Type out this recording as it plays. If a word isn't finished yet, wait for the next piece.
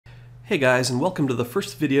Hey guys, and welcome to the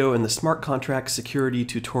first video in the Smart Contract Security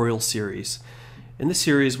tutorial series. In this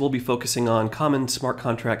series, we'll be focusing on common smart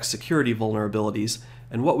contract security vulnerabilities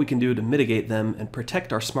and what we can do to mitigate them and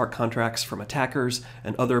protect our smart contracts from attackers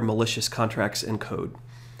and other malicious contracts and code.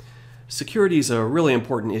 Security is a really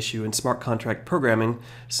important issue in smart contract programming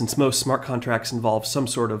since most smart contracts involve some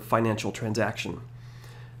sort of financial transaction.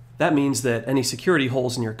 That means that any security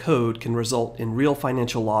holes in your code can result in real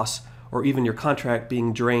financial loss or even your contract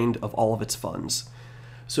being drained of all of its funds.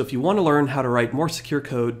 So if you want to learn how to write more secure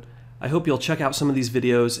code, I hope you'll check out some of these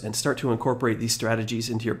videos and start to incorporate these strategies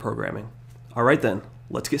into your programming. All right then,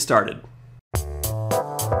 let's get started.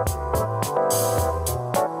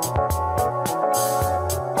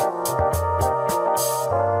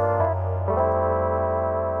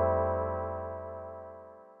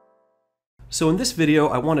 So in this video,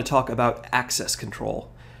 I want to talk about access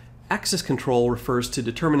control. Access control refers to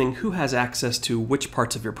determining who has access to which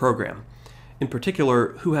parts of your program. In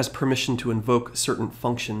particular, who has permission to invoke certain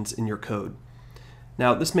functions in your code.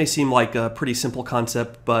 Now, this may seem like a pretty simple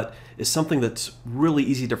concept, but is something that's really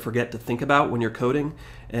easy to forget to think about when you're coding,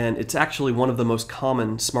 and it's actually one of the most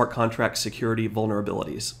common smart contract security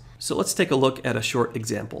vulnerabilities. So let's take a look at a short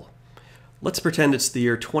example. Let's pretend it's the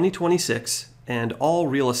year 2026, and all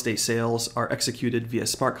real estate sales are executed via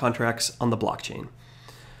smart contracts on the blockchain.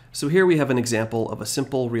 So here we have an example of a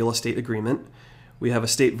simple real estate agreement. We have a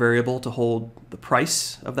state variable to hold the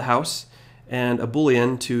price of the house and a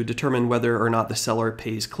Boolean to determine whether or not the seller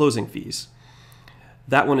pays closing fees.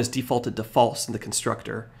 That one is defaulted to false in the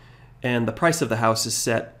constructor, and the price of the house is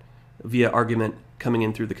set via argument coming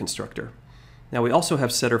in through the constructor. Now we also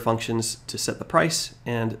have setter functions to set the price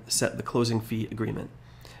and set the closing fee agreement.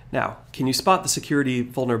 Now, can you spot the security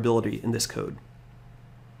vulnerability in this code?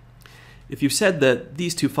 If you've said that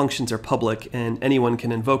these two functions are public and anyone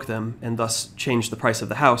can invoke them and thus change the price of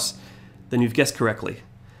the house, then you've guessed correctly.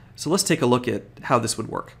 So let's take a look at how this would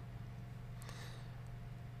work.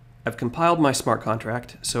 I've compiled my smart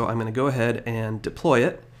contract, so I'm going to go ahead and deploy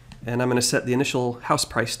it, and I'm going to set the initial house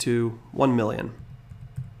price to 1 million.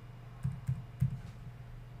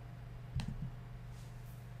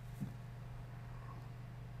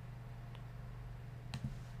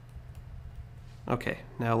 Okay,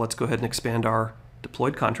 now let's go ahead and expand our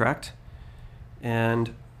deployed contract,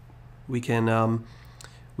 and we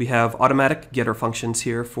have automatic getter functions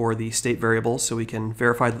here for the state variables, so we can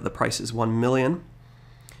verify that the price is 1 million.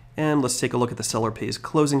 And let's take a look at the seller pays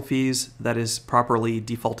closing fees. That is properly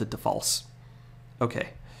defaulted to false. Okay,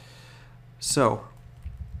 so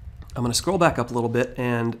I'm going to scroll back up a little bit,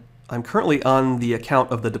 and I'm currently on the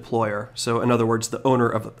account of the deployer, so in other words, the owner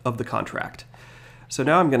of the contract. So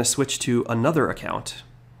now I'm going to switch to another account,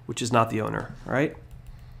 which is not the owner, all right?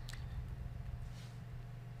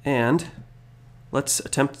 And let's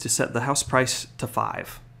attempt to set the house price to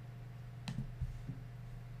 5.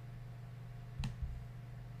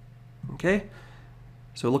 Okay,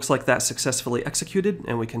 so it looks like that successfully executed,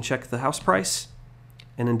 and we can check the house price,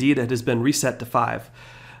 and indeed it has been reset to 5.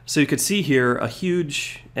 So you could see here a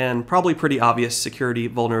huge and probably pretty obvious security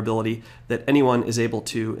vulnerability that anyone is able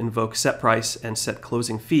to invoke set price and set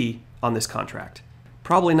closing fee on this contract.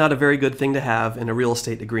 Probably not a very good thing to have in a real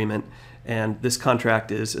estate agreement, and this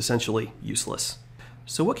contract is essentially useless.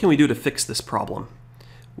 So what can we do to fix this problem?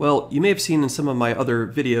 Well, you may have seen in some of my other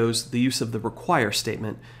videos the use of the require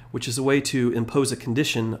statement, which is a way to impose a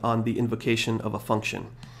condition on the invocation of a function.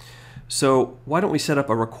 So why don't we set up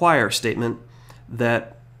a require statement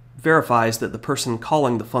that verifies that the person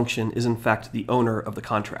calling the function is in fact the owner of the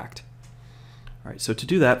contract. All right, so to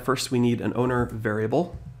do that, first we need an owner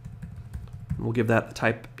variable. We'll give that the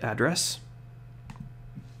type address.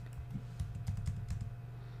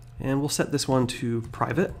 And we'll set this one to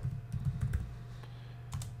private.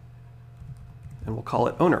 And we'll call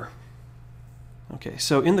it owner. Okay,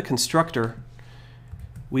 so in the constructor,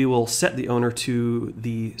 we will set the owner to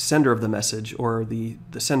the sender of the message, or the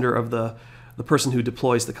sender of the person who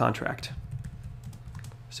deploys the contract.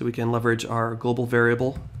 So we can leverage our global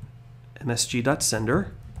variable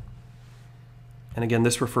msg.sender. And again,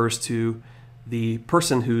 this refers to the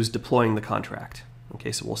person who's deploying the contract.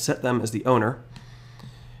 Okay, so we'll set them as the owner.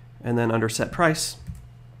 And then under set price,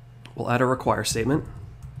 we'll add a require statement.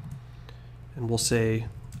 And we'll say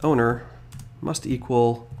owner must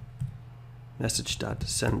equal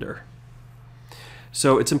message.sender.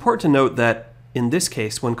 So it's important to note that in this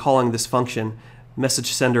case, when calling this function,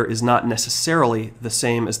 message sender is not necessarily the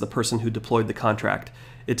same as the person who deployed the contract.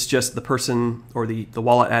 It's just the person or the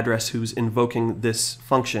wallet address who's invoking this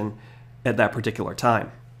function at that particular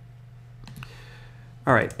time.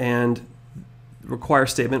 All right, and the require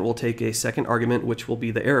statement will take a second argument, which will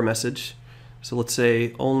be the error message. So let's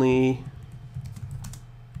say only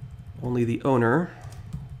the owner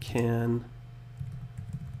can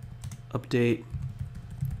update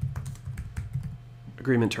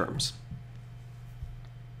agreement terms.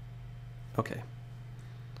 Okay.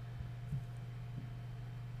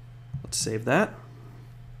 Let's save that.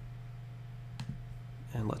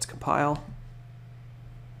 And let's compile.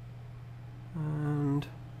 And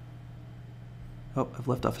oh, I've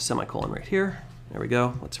left off a semicolon right here. There we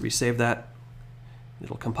go. Let's resave that.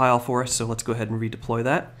 It'll compile for us, so let's go ahead and redeploy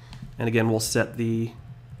that. And again, we'll set the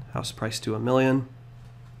house price to $1 million.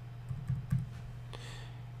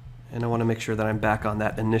 And I want to make sure that I'm back on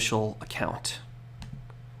that initial account.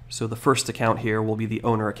 So the first account here will be the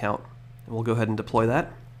owner account. And we'll go ahead and deploy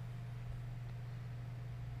that.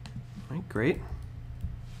 All right, great.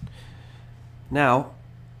 Now,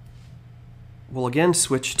 we'll again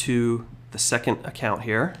switch to the second account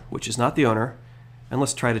here, which is not the owner, and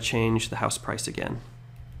let's try to change the house price again.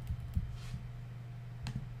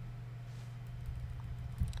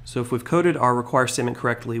 So if we've coded our require statement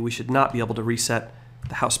correctly, we should not be able to reset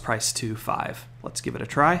the house price to 5. Let's give it a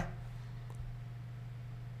try.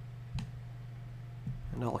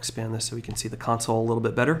 And I'll expand this so we can see the console a little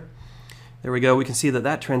bit better. There we go. We can see that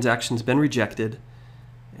that transaction's been rejected.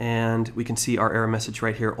 And we can see our error message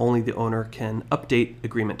right here, only the owner can update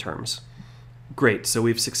agreement terms. Great, so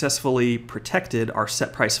we've successfully protected our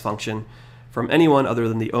set price function from anyone other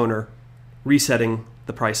than the owner resetting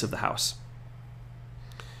the price of the house.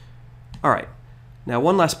 All right, now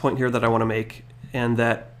one last point here that I want to make, and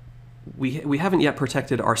that we haven't yet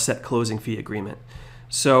protected our set closing fee agreement.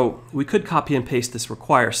 So we could copy and paste this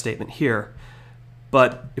require statement here,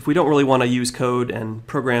 but if we don't really want to use code and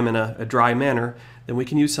program in a dry manner, then we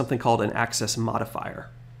can use something called an access modifier.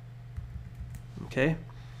 Okay,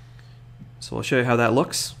 so I'll show you how that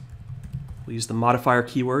looks. We'll use the modifier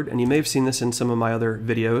keyword, and you may have seen this in some of my other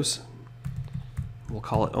videos. We'll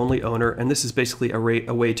call it only owner, and this is basically a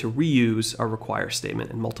way to reuse our require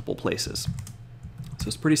statement in multiple places. So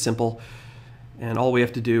it's pretty simple, and all we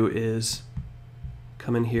have to do is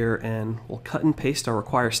come in here and we'll cut and paste our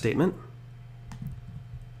require statement.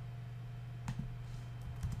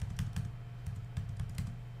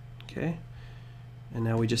 Okay, and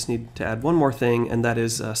now we just need to add one more thing, and that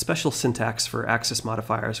is a special syntax for access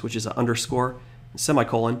modifiers, which is an underscore and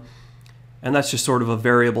semicolon, and that's just sort of a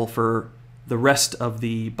variable for the rest of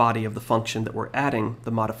the body of the function that we're adding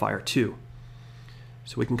the modifier to.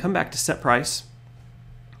 So we can come back to set price,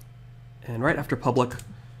 and right after public,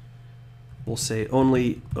 we'll say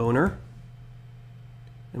only owner,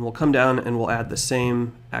 and we'll come down and we'll add the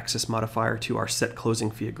same access modifier to our set closing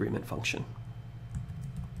fee agreement function.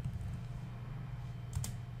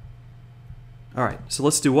 All right, so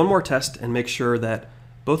let's do one more test and make sure that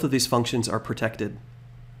both of these functions are protected.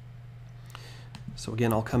 So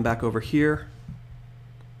again, I'll come back over here.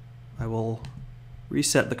 I will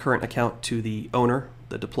reset the current account to the owner,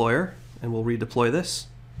 the deployer, and we'll redeploy this.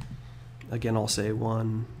 Again, I'll say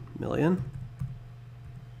 1 million.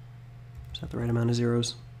 Is that the right amount of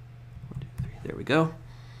zeros? 1, 2, 3. There we go.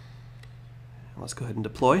 Let's go ahead and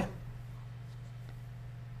deploy.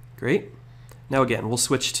 Great. Now again, we'll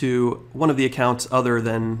switch to one of the accounts other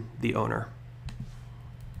than the owner.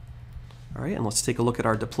 All right, and let's take a look at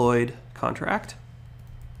our deployed contract.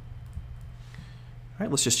 All right,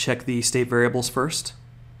 let's just check the state variables first.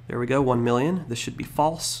 There we go, 1 million. This should be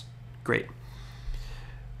false. Great.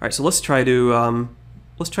 All right, so let's try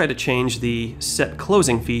to change the set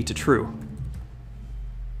closing fee to true.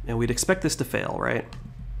 And we'd expect this to fail, right?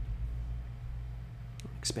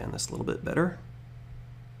 Expand this a little bit better.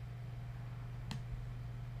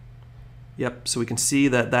 Yep, so we can see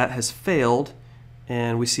that that has failed,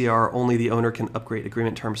 and we see our only the owner can upgrade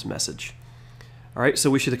agreement terms message. All right, so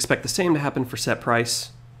we should expect the same to happen for set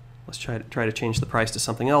price. Let's try to change the price to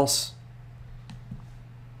something else.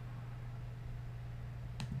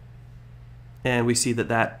 And we see that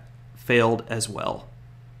that failed as well.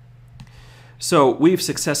 So we've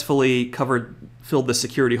successfully filled the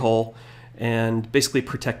security hole and basically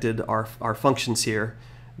protected our functions here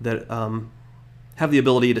that have the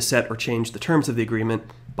ability to set or change the terms of the agreement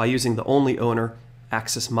by using the only owner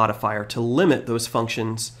access modifier to limit those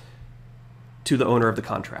functions to the owner of the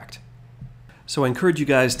contract. So I encourage you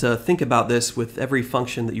guys to think about this with every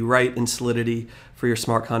function that you write in Solidity for your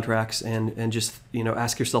smart contracts, and just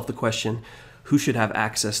ask yourself the question, who should have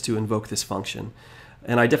access to invoke this function?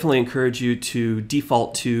 And I definitely encourage you to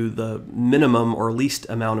default to the minimum or least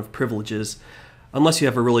amount of privileges, unless you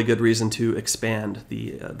have a really good reason to expand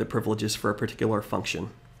the privileges for a particular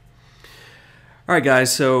function. Alright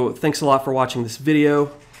guys, so thanks a lot for watching this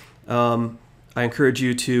video. I encourage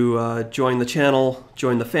you to join the channel,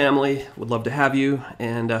 join the family. Would love to have you,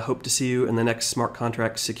 and hope to see you in the next smart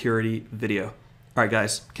contract security video. Alright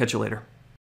guys, catch you later.